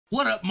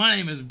What up? My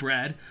name is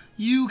Brad.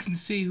 You can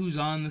see who's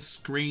on the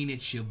screen.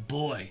 It's your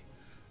boy.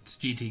 It's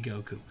GT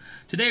Goku.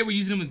 Today we're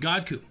using him with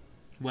Godku.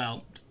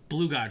 Well,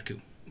 Blue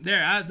Godku.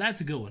 That's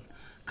a good one.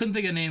 Couldn't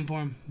think of a name for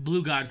him.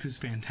 Blue Godku's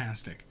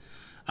fantastic.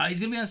 He's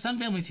going to be on a Sun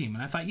Family team.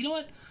 And I thought, you know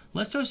what?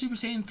 Let's throw Super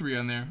Saiyan 3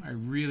 on there. I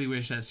really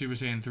wish that Super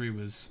Saiyan 3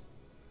 was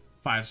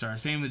 5-star.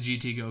 Same with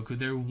GT Goku.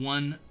 They're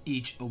one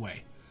each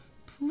away.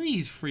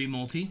 Please, free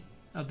multi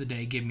of the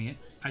day. Give me it.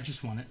 I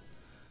just want it.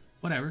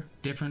 Whatever.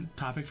 Different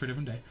topic for a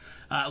different day.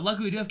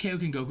 Luckily, we do have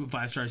Kaioken Goku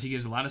 5 stars. He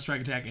gives a lot of strike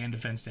attack and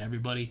defense to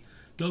everybody.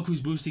 Goku's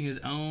boosting his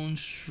own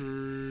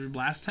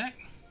blast attack.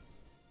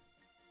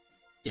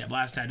 Yeah,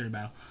 blast attack during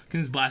battle.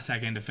 Because blast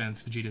attack and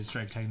defense. Vegeta's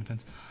strike attack and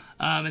defense.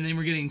 And then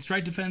we're getting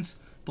strike defense,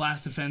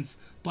 blast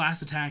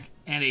attack,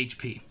 and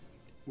HP.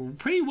 We're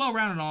pretty well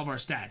rounded in all of our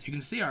stats. You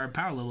can see our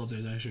power level up there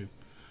is actually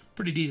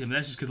pretty decent, but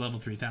that's just because level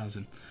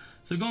 3000.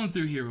 So going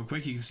through here real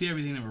quick, you can see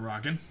everything that we're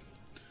rocking.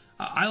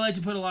 I like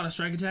to put a lot of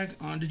strike attack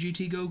onto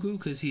GT Goku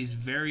because he's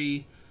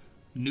very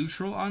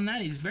neutral on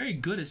that. He's very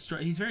good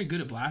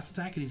at blast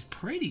attack, and he's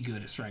pretty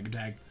good at strike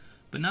attack,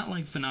 but not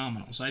like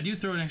phenomenal. So I do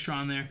throw an extra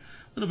on there, a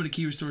little bit of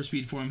key restore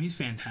speed for him. He's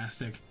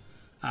fantastic.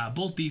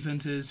 Both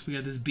defenses, we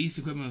got this beast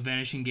equipment with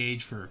vanishing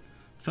gauge for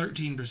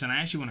 13%. I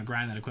actually want to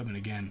grind that equipment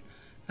again.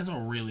 That's all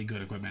really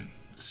good equipment.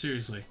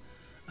 Seriously.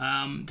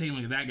 Taking a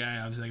look at that guy,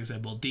 obviously, like I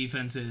said, both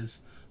defenses,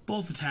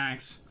 both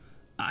attacks.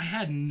 I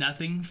had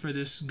nothing for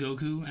this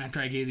Goku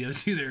after I gave the other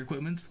two their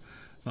equipments.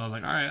 So I was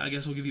like, alright, I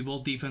guess we'll give you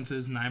both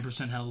defenses,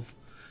 9% health,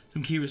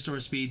 some key restore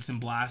speed, some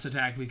blast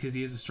attack because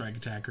he is a strike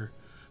attacker,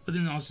 but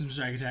then also some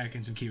strike attack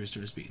and some key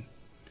restore speed.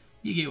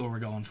 You get what we're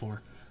going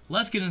for.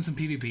 Let's get into some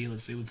PvP.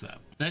 Let's see what's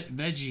up.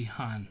 Veggie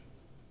Han.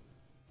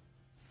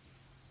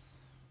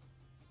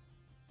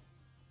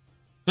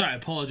 Sorry, I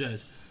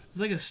apologize. It's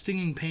like a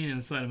stinging pain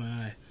inside of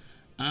my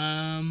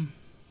eye.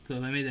 So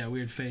I made that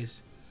weird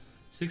face.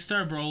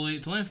 6-star Broly.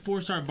 It's only a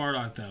 4-star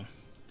Bardock, though.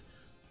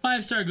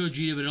 5-star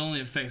Gogeta, but it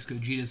only affects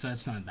Gogeta, so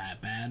that's not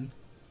that bad.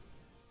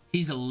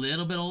 He's a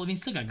little bit old. I mean,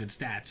 he's still got good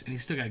stats, and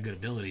he's still got good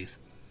abilities.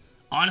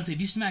 Honestly, if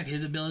you smacked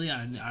his ability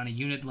on a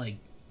unit like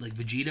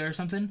Vegeta or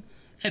something,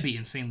 that'd be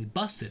insanely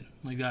busted.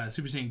 Like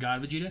Super Saiyan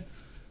God Vegeta.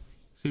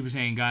 Super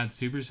Saiyan God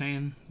Super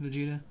Saiyan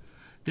Vegeta.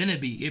 Then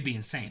it'd be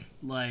insane.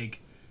 Like,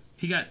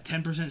 if he got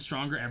 10%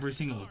 stronger every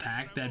single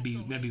attack, that'd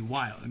be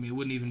wild. I mean, it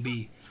wouldn't even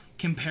be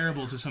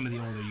comparable to some of the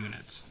older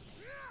units.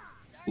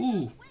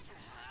 Ooh.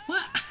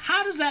 What?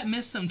 How does that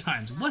miss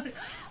sometimes? What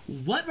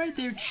right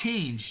there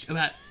changed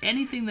about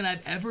anything that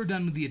I've ever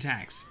done with the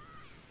attacks?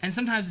 And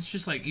sometimes it's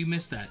just like, you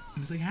missed that.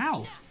 And it's like,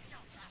 how?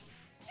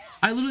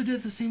 I literally did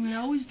it the same way I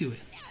always do it.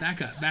 Back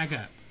up, back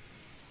up.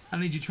 I don't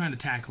need you trying to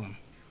tackle him.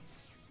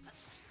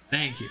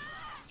 Thank you.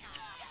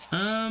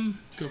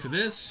 Go for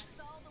this.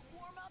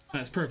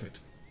 That's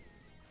perfect.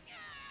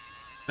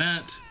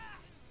 That.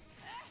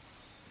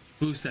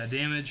 Boost that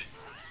damage.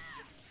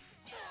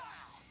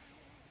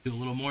 Do a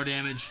little more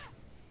damage.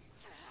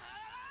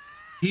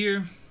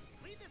 Here.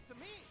 I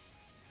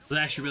was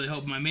actually really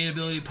hoping my main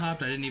ability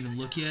popped. I didn't even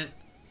look yet.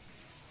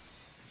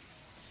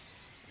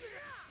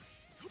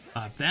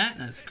 Pop that.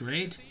 That's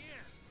great.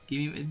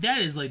 That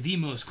is like the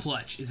most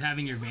clutch, is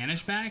having your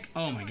vanish back.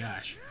 Oh my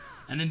gosh.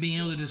 And then being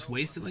able to just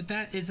waste it like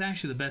that. It's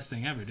actually the best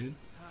thing ever, dude. You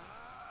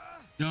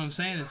know what I'm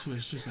saying?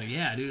 It's just like,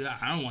 yeah, dude,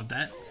 I don't want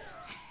that.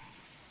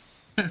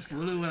 That's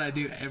literally what I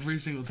do every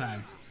single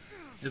time.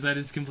 Is I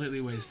just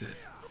completely waste it.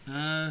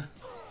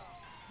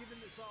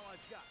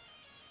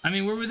 I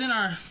mean, we're within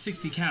our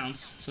 60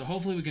 counts, so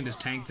hopefully we can just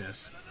tank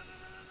this.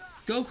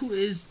 Goku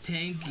is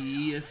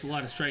tanky. It's a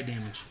lot of strike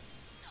damage.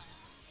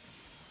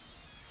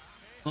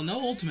 Well, no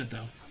ultimate,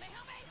 though.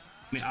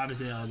 I mean,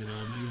 obviously I'll get the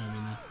ultimate. You know what I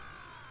mean, though.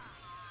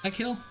 That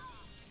kill?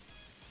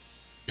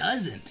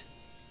 Doesn't.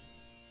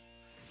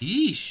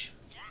 Yeesh.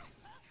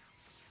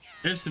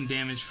 There's some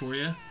damage for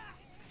you.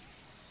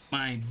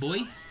 My boy.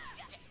 I'm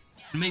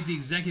gonna make the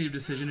executive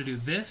decision to do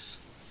this.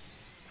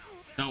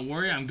 Don't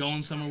worry, I'm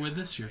going somewhere with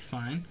this. You're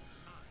fine.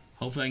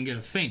 Hopefully I can get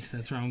a feint.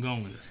 That's where I'm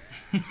going with this.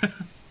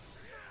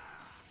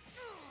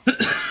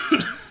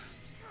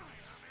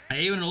 I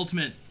hate when an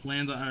ultimate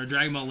lands on, or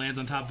Dragon Ball lands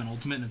on top of an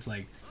ultimate, and it's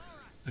like,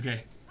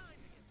 okay,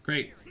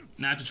 great.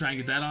 Now I have to try and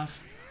get that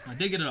off. I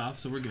did get it off,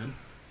 so we're good.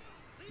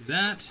 Do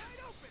that.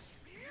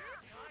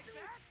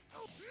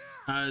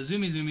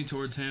 Zoomy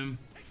towards him.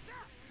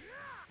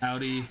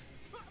 Howdy.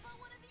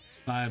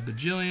 5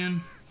 bajillion.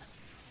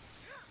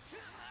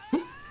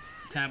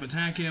 Tap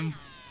attack him.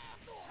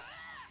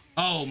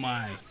 Oh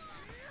my.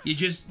 You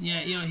just,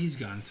 yeah, you know, he's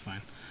gone. It's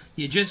fine.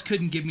 You just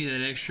couldn't give me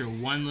that extra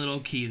one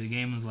little key. The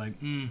game was like,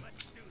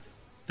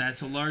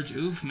 that's a large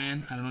oof,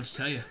 man. I don't know what to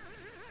tell you.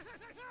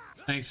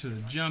 Thanks for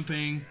the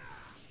jumping.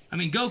 I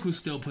mean, Goku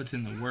still puts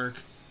in the work.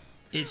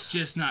 It's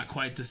just not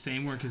quite the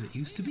same work as it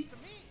used to be.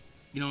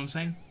 You know what I'm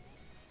saying?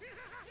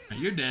 Right,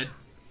 you're dead.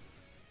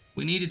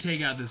 We need to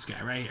take out this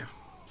guy right here.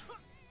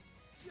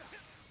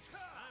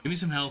 Give me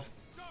some health.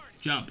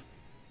 Jump.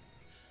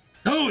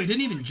 Oh, he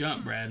didn't even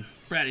jump, Brad.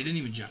 Brad, he didn't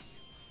even jump.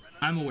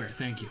 I'm aware,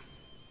 thank you.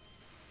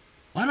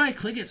 Why do I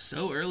click it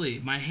so early?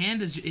 My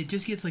hand is, it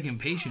just gets like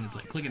impatient. It's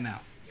like, click it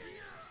now.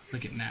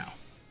 Click it now.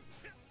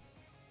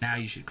 Now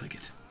you should click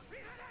it.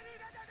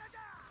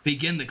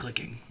 Begin the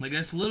clicking. Like,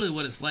 that's literally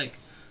what it's like.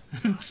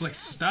 It's like,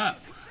 stop.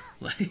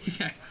 Like,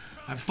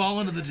 I fall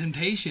into the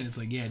temptation. It's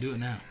like, yeah, do it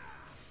now.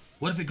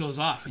 What if it goes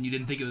off and you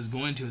didn't think it was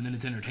going to, and then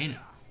it's entertaining?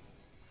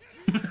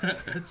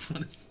 That's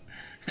what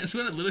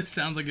it literally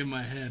sounds like in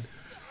my head.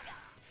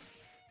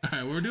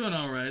 Alright, we're doing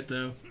alright,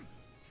 though.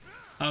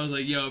 I was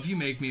like, yo, if you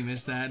make me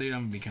miss that, dude,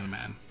 I'm gonna be kind of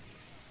mad.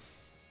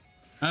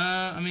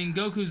 I mean,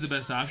 Goku's the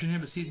best option here,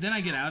 but see, then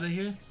I get out of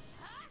here.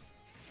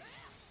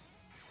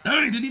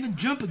 Oh, he didn't even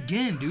jump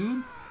again,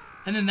 dude.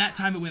 And then that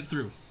time it went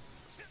through.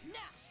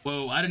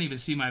 Whoa, I didn't even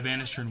see my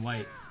vanish turn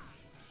white.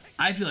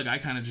 I feel like I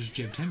kind of just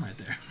jibbed him right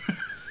there.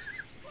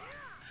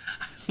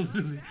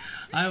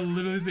 I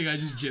literally think I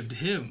just jibbed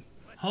him.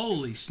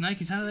 Holy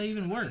snikes, how did that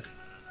even work?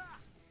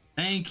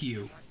 Thank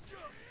you.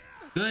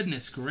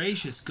 Goodness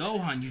gracious,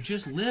 Gohan, you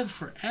just live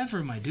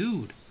forever, my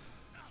dude.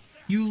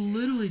 You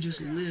literally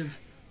just live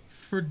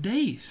for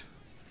days.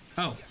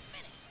 Oh.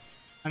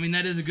 I mean,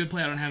 that is a good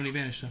play. I don't have any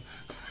vanish, though.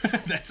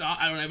 That's all.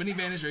 I don't have any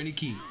vanish or any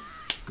key.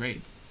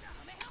 Great.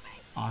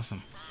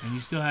 Awesome. And you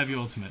still have your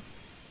ultimate.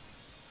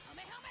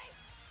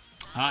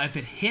 If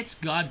it hits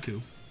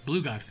Godku,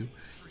 Blue Godku,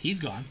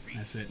 he's gone.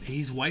 That's it.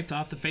 He's wiped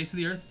off the face of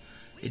the earth.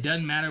 It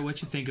doesn't matter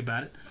what you think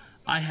about it.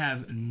 I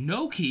have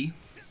no key.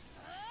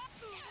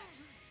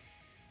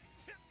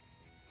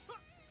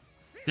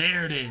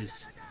 There it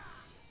is.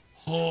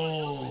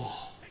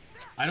 Oh.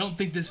 I don't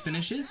think this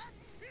finishes,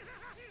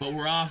 but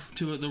we're off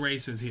to the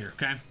races here,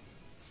 okay?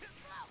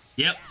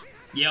 Yep.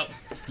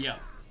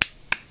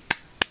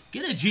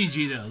 Get a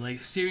GG, though. Like,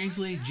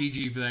 seriously,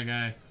 GG for that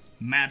guy.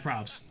 Mad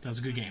props. That was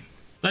a good game.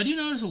 But I do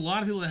notice a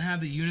lot of people that have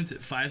the units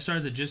at 5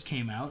 stars that just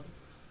came out.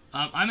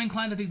 I'm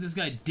inclined to think this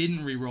guy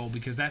didn't re-roll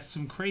because that's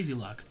some crazy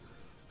luck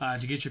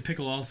to get your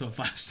Piccolo also at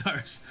 5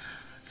 stars.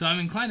 So I'm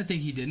inclined to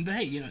think he didn't, but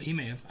hey, you know, he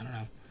may have. I don't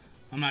know.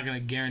 I'm not going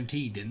to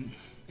guarantee he didn't.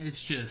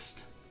 It's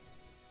just...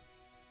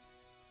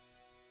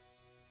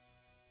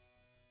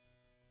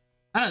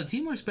 I don't know, the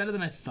teamwork's better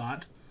than I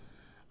thought.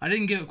 I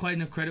didn't give it quite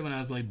enough credit when I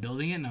was like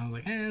building it, and I was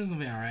like, this will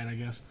be alright, I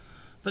guess.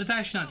 But it's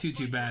actually not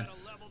too bad.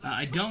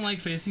 I don't like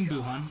facing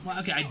Buhan. Well,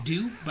 okay, I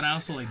do, but I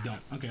also like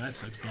don't. Okay, that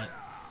sucks,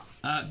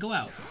 but go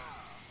out.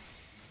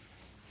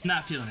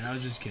 Not feeling it, I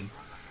was just kidding.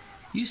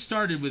 You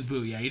started with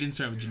Boo, yeah, you didn't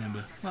start with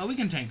Janemba. Well, we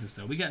can tank this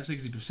though. We got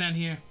 60%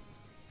 here.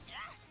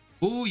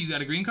 Ooh, you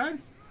got a green card?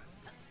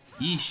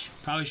 Yeesh.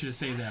 Probably should have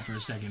saved that for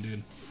a second,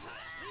 dude.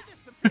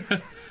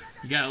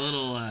 You got a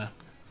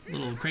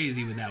little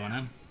crazy with that one,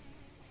 huh?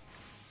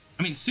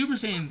 I mean, Super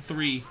Saiyan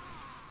 3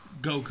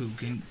 Goku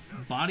can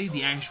body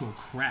the actual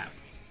crap.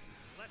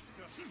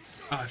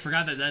 Oh, I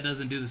forgot that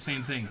doesn't do the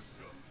same thing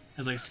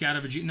as like Scout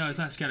of Vegeta. No, it's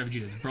not Scout of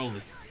Vegeta, it's Broly.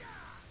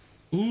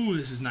 Ooh,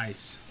 this is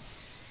nice.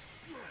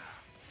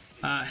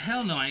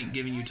 Hell no, I ain't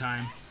giving you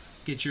time.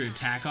 Get your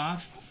attack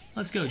off.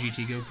 Let's go,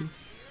 GT Goku.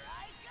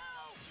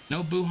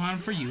 No Buhan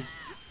for you.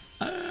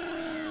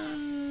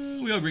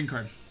 We got a green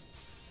card.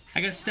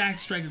 I got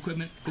stacked strike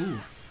equipment.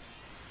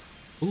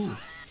 Ooh.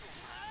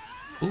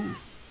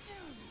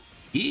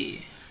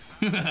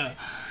 Yeah.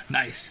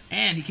 Nice.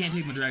 And he can't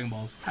take my Dragon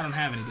Balls. I don't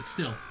have any, but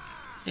still.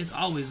 It's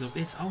always a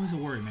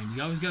worry, man.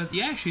 You always gotta...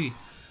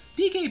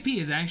 DKP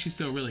is actually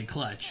still really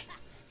clutch.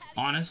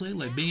 Honestly,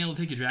 like, being able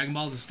to take your Dragon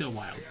Balls is still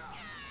wild.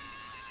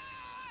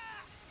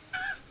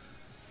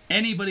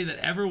 Anybody that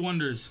ever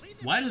wonders,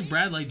 why does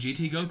Brad like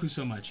GT Goku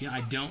so much? Yeah,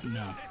 I don't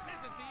know.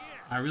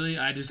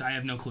 I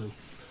have no clue.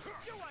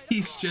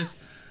 He's just,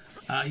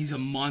 he's a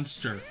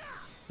monster.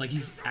 Like,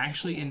 he's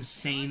actually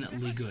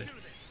insanely good.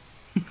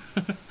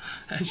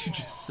 As you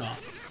just saw.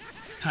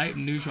 Tight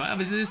and neutral.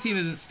 Obviously, this team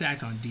isn't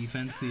stacked on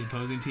defense, the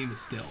opposing team, but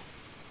still.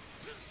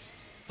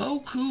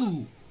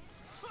 Goku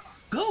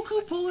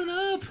pulling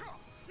up!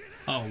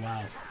 Oh,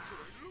 wow.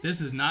 This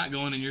is not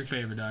going in your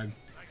favor, dog.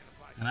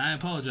 And I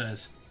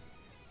apologize.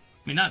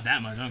 I mean, not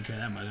that much. I don't care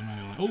that much. I'm not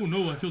gonna, like, oh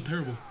no, I feel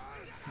terrible.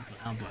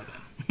 I don't feel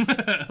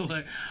that bad.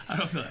 Like, I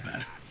don't feel that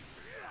bad.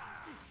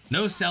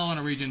 No Cell on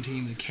a region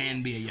team that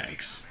can be a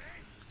yikes.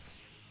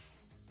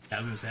 I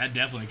was gonna say, that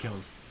definitely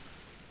kills.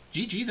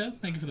 GG though,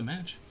 thank you for the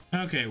match.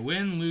 Okay,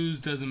 win, lose,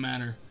 doesn't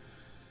matter.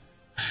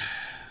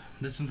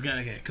 This one's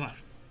gotta get, come on.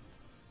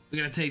 We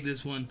gotta take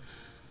this one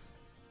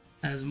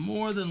as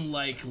more than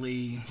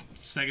likely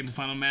second to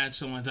final match,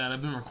 something like that.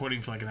 I've been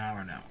recording for like an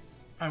hour now.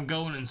 I'm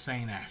going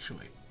insane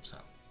actually, so.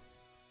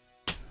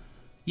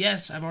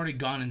 Yes, I've already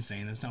gone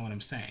insane, that's not what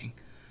I'm saying.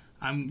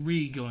 I'm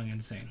going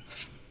insane.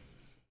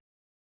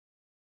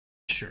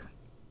 Sure,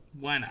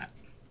 why not?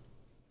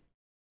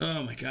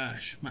 Oh my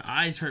gosh, my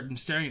eyes hurt from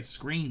staring at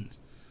screens.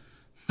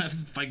 I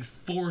have like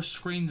 4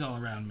 screens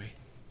all around me.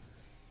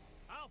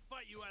 I'll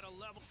fight you at a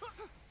level.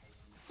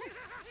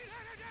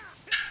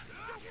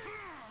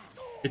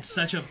 It's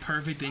such a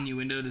perfect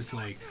innuendo, just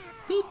like,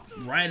 boop,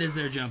 right as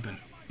they're jumping.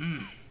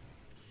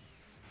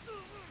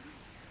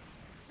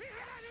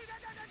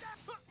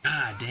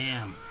 Ah,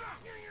 damn.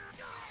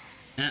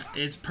 Yeah,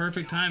 it's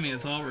perfect timing,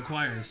 that's all it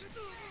requires.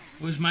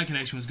 Wish my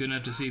connection was good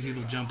enough to see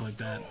people jump like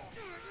that.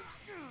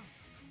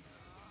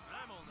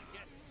 I'm only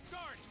getting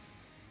started.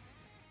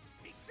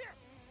 Take this.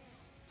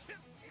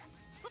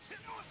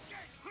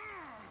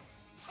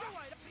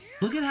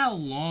 Look at how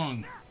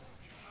long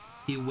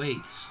he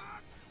waits.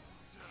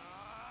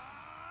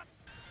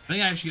 I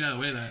think I should get out of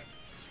the way of that.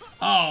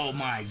 Oh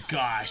my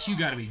gosh, you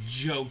gotta be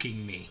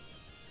joking me.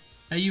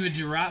 Now you would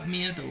drop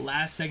me in at the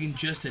last second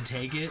just to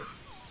take it?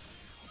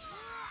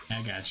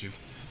 I got you.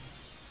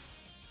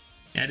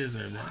 Yeah, I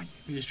deserve that.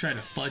 You just tried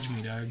to fudge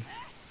me, dog.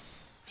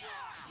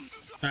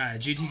 Alright,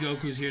 GT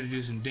Goku's here to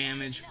do some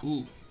damage.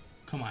 Ooh,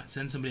 come on,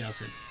 send somebody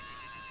else in.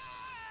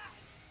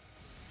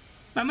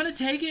 I'm gonna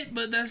take it,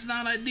 but that's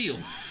not ideal.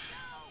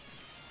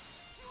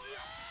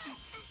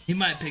 He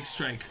might pick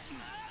strike.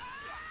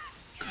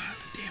 God,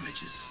 the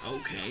damages.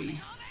 Okay.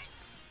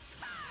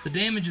 The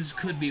damages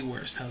could be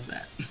worse. How's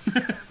that?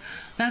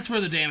 That's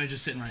where the damage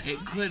is sitting right.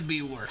 It could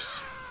be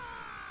worse.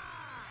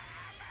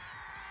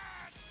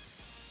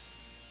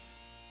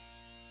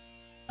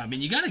 I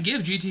mean, you gotta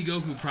give GT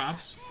Goku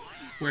props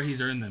where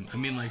he's earned them. I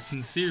mean, like,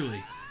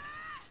 sincerely.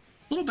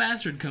 Little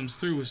bastard comes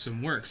through with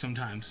some work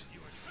sometimes.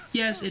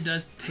 Yes, it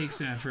does take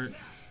some effort.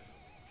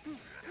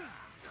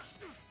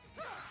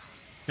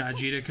 Got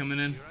Vegeta coming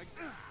in.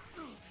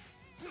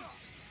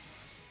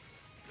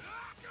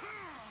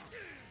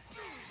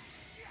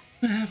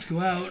 I have to go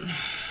out.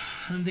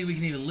 I don't think we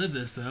can even live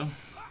this, though.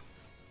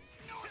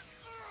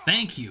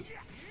 Thank you.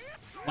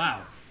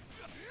 Wow.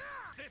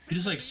 You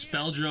just, like,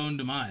 spelled your own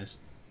demise.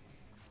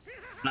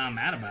 Not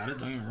mad about it,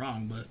 don't get me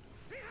wrong, but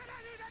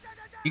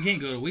you can't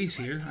go to Whis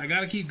here. I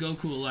gotta keep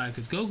Goku alive,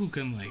 because Goku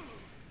can, like,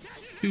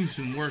 do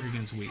some work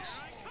against Whis.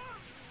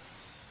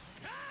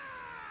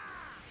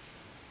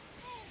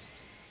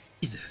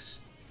 Jesus.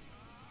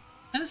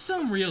 That's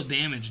some real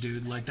damage,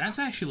 dude. Like, that's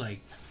actually, like,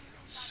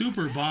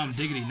 super bomb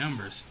diggity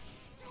numbers.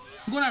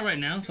 I'm going out right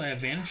now, so I have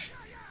Vanish.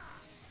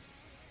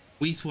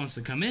 Whis wants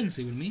to come in,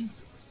 see what I mean?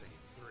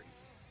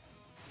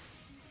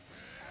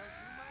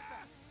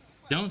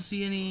 Don't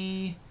see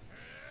any...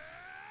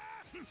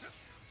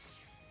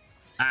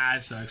 Ah,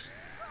 it sucks.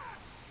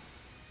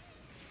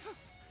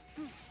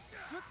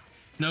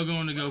 No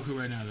going to Goku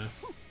right now, though.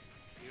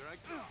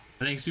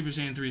 I think Super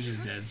Saiyan 3 is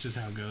just dead. It's just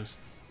how it goes.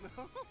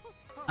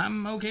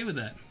 I'm okay with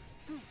that.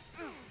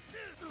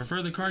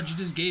 Prefer the card you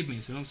just gave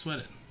me, so don't sweat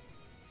it.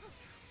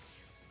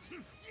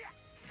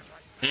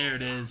 There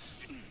it is.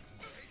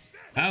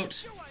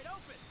 Out.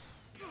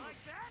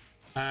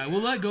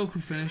 We'll let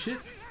Goku finish it.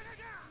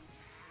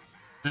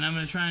 And I'm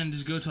going to try and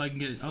just go till I can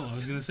get it. Oh, I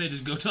was going to say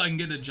just go till I can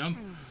get a jump.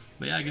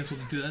 But yeah, I guess we'll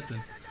just do that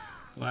then.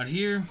 Go out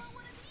here.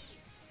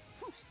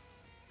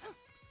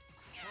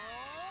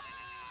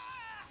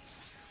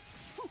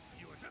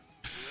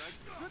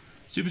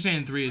 Super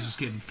Saiyan 3 is just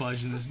getting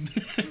fudged in this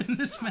in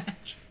this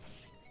match.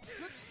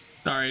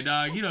 Sorry,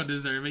 dog. You don't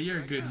deserve it. You're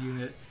a good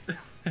unit.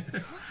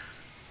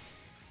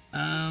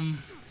 I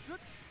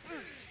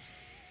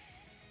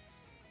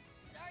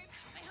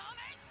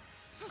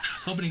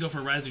was hoping to go for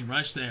a Rising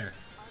Rush there.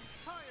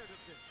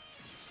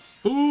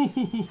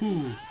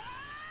 Ooh.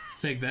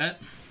 Take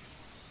that.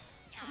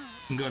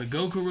 And go to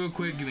Goku real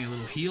quick. Give me a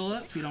little heal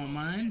up if you don't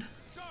mind.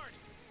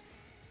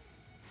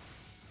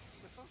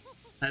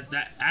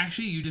 That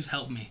actually, you just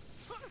helped me.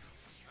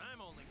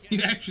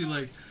 You actually,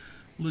 like,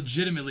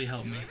 legitimately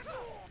helped me.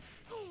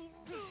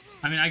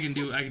 I mean, I can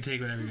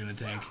take whatever you're gonna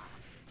take.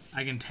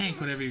 I can tank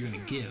whatever you're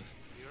gonna give.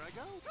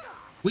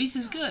 Whis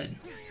is good.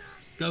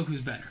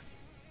 Goku's better.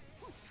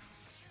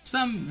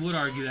 Some would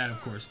argue that,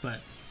 of course,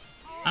 but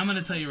I'm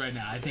gonna tell you right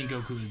now, I think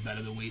Goku is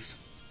better than Whis.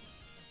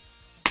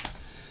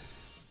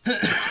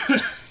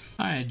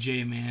 Alright,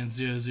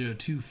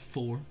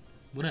 J-Man0024.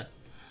 What up?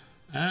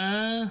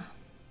 Yeah,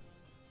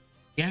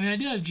 I mean, I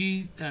do have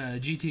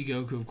GT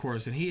Goku, of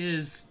course, and he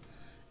is...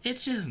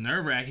 It's just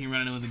nerve-wracking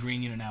running in with a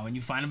green unit now. When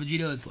you find a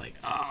Vegito, it's like,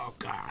 oh,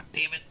 god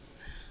damn it.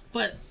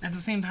 But at the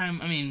same time,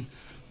 I mean,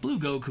 Blue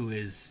Goku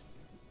is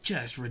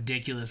just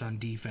ridiculous on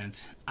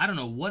defense. I don't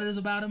know what it is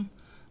about him.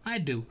 I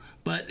do.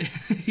 But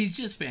he's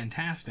just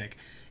fantastic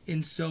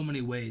in so many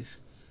ways.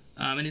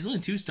 And he's only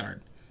 2-starred.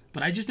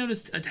 But I just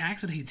noticed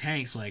attacks that he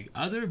tanks, like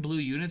other blue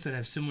units that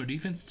have similar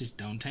defense, just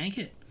don't tank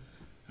it.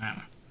 I don't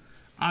know.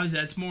 Obviously,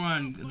 that's more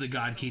on the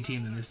God Key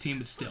team than this team,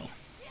 but still.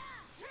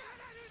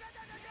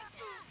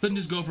 Couldn't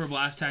just go for a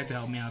blast attack to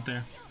help me out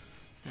there.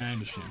 I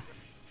understand.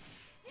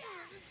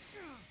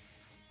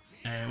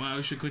 Hey, well,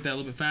 we should click that a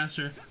little bit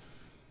faster.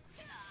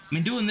 I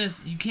mean, doing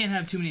this, you can't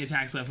have too many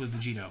attacks left with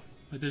Vegito.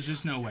 Like, there's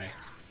just no way.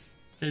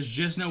 There's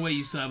just no way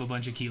you still have a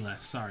bunch of key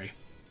left. Sorry.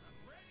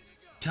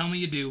 Tell me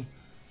you do.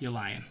 You're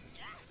lying.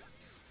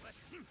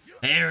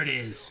 There it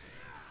is.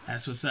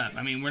 That's what's up.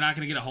 I mean, we're not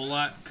going to get a whole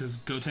lot because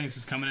Gotenks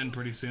is coming in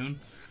pretty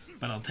soon.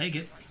 But I'll take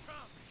it.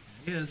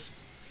 There it is.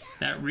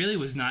 That really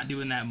was not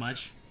doing that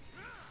much.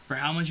 For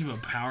how much of a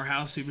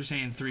powerhouse Super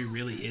Saiyan 3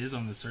 really is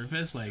on the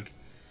surface, like,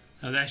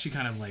 that was actually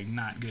kind of, like,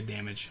 not good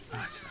damage.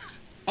 Ah, it sucks.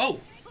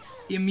 Oh!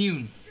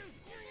 Immune.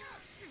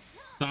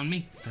 It's on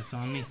me. That's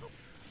on me.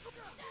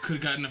 Could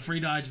have gotten a free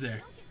dodge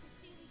there.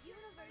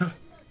 Huh.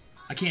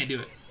 I can't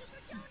do it.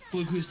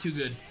 Goku's too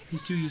good.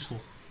 He's too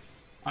useful.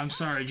 I'm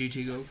sorry,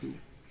 GT Goku.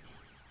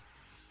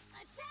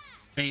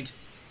 Faint.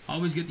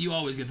 You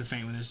always get the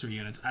faint when there's 3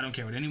 units. I don't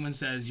care what anyone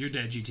says. You're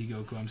dead, GT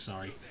Goku. I'm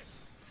sorry.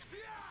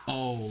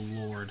 Oh,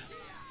 Lord.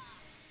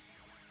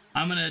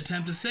 I'm gonna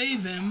attempt to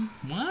save him.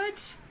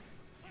 What?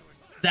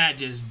 That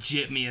just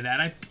jipped me of that.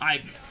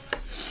 I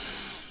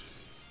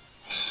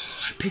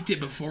picked it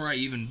before I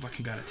even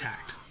fucking got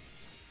attacked.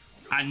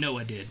 I know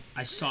I did.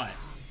 I saw it.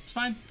 It's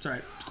fine. It's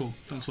alright. It's cool.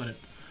 Don't sweat it.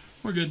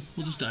 We're good.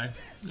 We'll just die.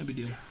 No big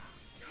deal.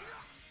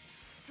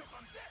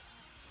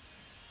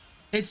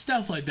 It's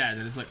stuff like that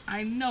it's like,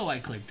 I know I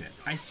clicked it.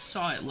 I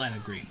saw it light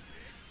up green.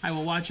 I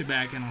will watch it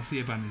back and I'll see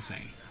if I'm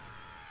insane.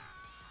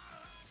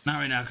 Not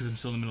right now because I'm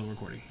still in the middle of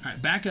recording.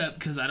 Alright, back up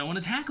because I don't want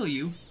to tackle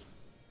you.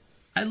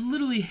 I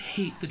literally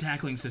hate the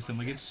tackling system.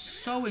 Like, it's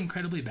so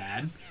incredibly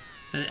bad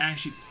that it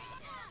actually...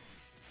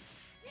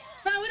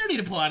 No, we don't need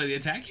to pull out of the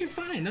attack. You're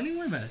fine. Don't even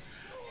worry about it.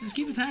 Just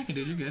keep attacking,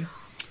 dude. You're good.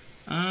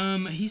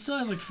 He still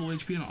has like full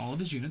HP on all of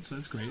his units, so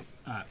that's great.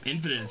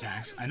 Infinite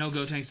attacks. I know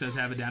Gotenks does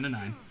have it down to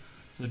 9,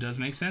 so it does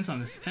make sense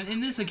on this. And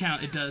in this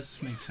account, it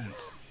does make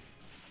sense.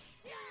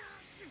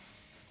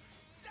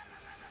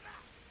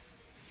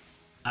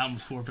 I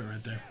almost forfeit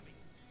right there.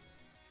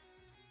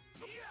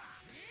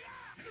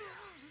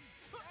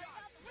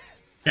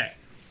 Okay.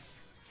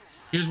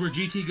 Here's where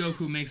GT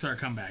Goku makes our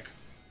comeback.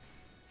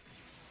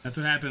 That's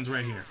what happens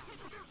right here.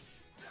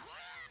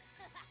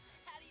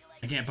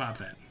 I can't pop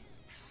that.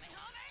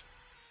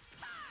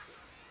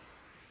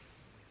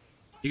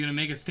 You gonna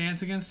make a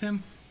stance against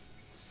him?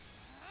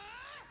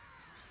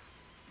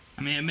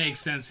 I mean, it makes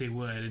sense he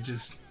would. It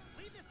just...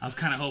 I was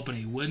kind of hoping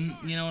he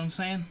wouldn't, you know what I'm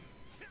saying?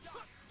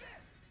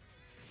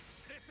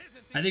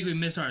 I think we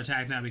missed our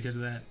attack now because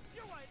of that.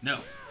 No.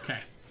 Okay.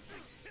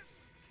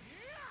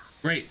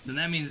 Great. Then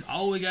that means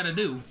all we gotta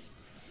do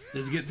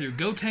is get through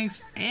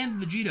Gotenks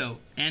and Vegito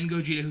and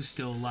Gogeta, who's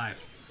still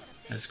alive.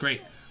 That's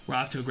great. We're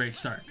off to a great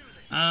start.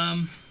 I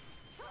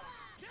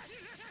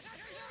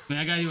mean,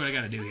 I gotta do what I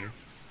gotta do here.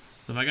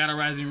 So if I gotta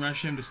Rising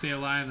Rush him to stay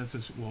alive, that's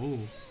just... Whoa.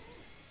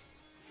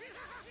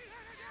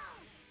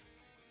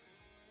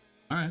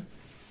 Alright.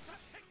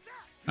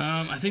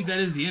 I think that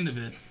is the end of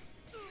it.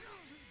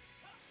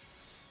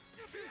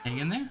 Hang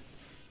in there.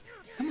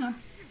 Come on.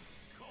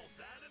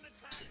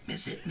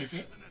 Miss it, miss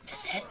it,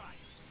 miss it.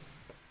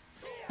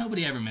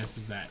 Nobody ever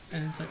misses that.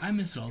 And it's like, I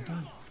miss it all the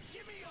time.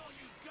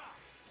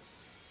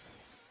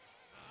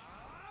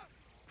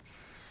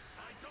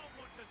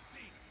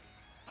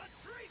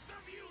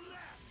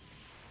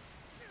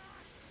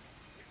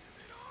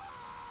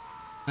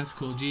 That's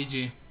cool,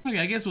 GG. Okay,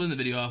 I guess we'll end the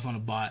video off on a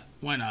bot.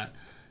 Why not?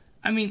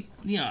 I mean,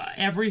 you know,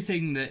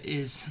 everything that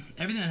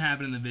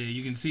happened in the video,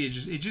 you can see it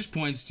just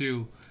points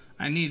to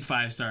I need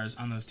 5 stars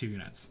on those 2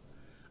 units.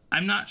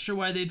 I'm not sure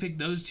why they picked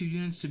those 2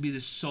 units to be the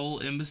sole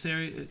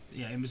emissaries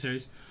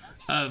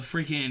of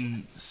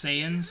freaking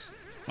Saiyans.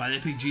 Why they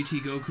picked GT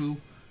Goku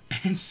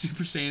and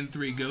Super Saiyan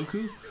 3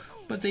 Goku,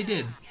 but they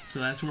did. So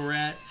that's where we're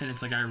at, and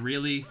it's like I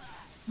really,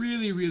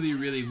 really, really,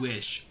 really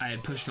wish I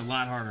had pushed a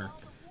lot harder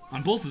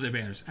on both of their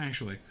banners,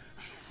 actually.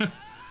 Well,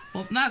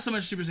 it's not so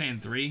much Super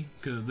Saiyan 3,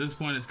 because at this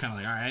point it's kind of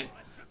like, alright,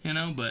 you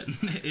know, but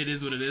it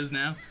is what it is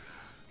now.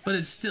 But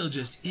it's still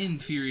just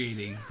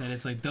infuriating that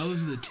it's like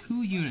those are the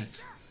 2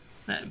 units.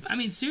 That, I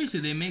mean, seriously,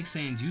 they make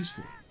Saiyans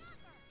useful.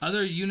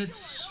 Other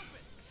units...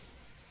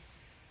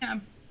 Yeah,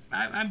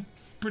 I'm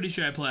pretty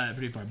sure I play that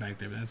pretty far back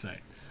there, but that's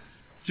right.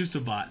 Just a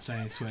bot, so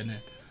I ain't sweating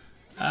it.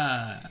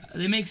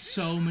 They make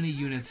so many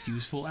units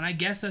useful, and I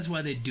guess that's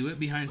why they do it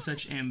behind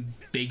such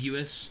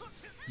ambiguous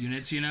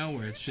units, you know,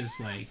 where it's just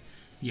like,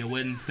 you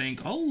wouldn't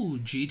think, oh,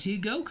 GT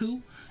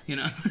Goku, you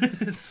know?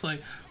 It's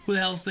like, who the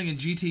hell's thinking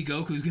GT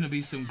Goku is going to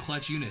be some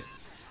clutch unit?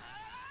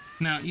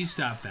 Now, you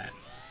stop that.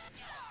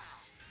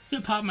 I'm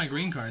going to pop my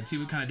green card, see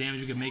what kind of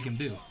damage we can make him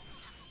do.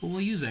 Well,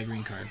 we'll use that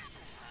green card.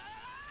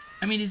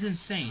 I mean, he's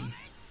insane.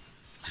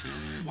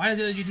 Why does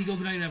the other GT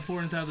Goku not even have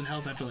 400,000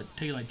 health after like,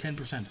 taking like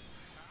 10%?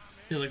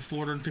 He has like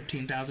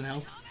 415,000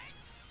 health.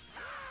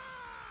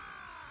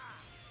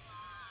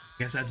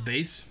 Guess that's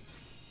base.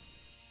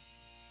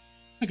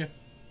 Okay.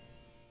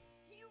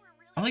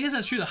 Well, I guess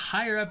that's true. The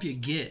higher up you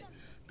get,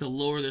 the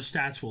lower their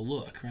stats will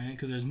look, right?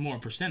 Because there's more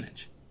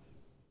percentage.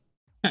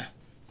 Huh.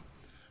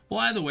 Well,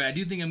 either way, I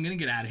do think I'm going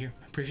to get out of here.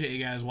 I appreciate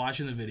you guys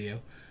watching the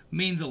video.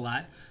 Means a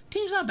lot.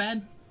 Team's not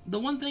bad. The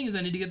one thing is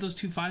I need to get those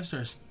 2 5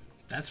 stars.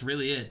 That's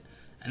really it.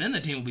 And then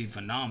the team will be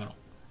phenomenal.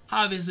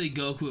 Obviously,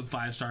 Goku at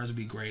 5 stars would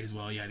be great as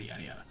well, yada,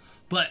 yada, yada.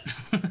 But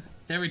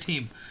every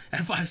team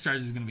at 5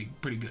 stars is going to be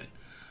pretty good.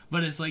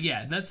 But it's like,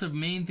 yeah, that's the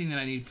main thing that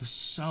I need for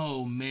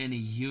so many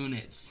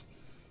units.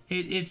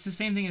 It's the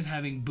same thing as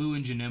having Boo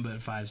and Janemba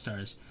at 5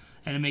 stars.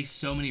 And it makes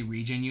so many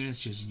regen units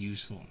just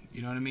useful.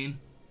 You know what I mean?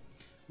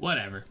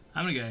 Whatever.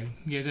 I'm going to go.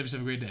 You guys have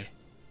yourself a great day.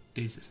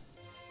 Deuces.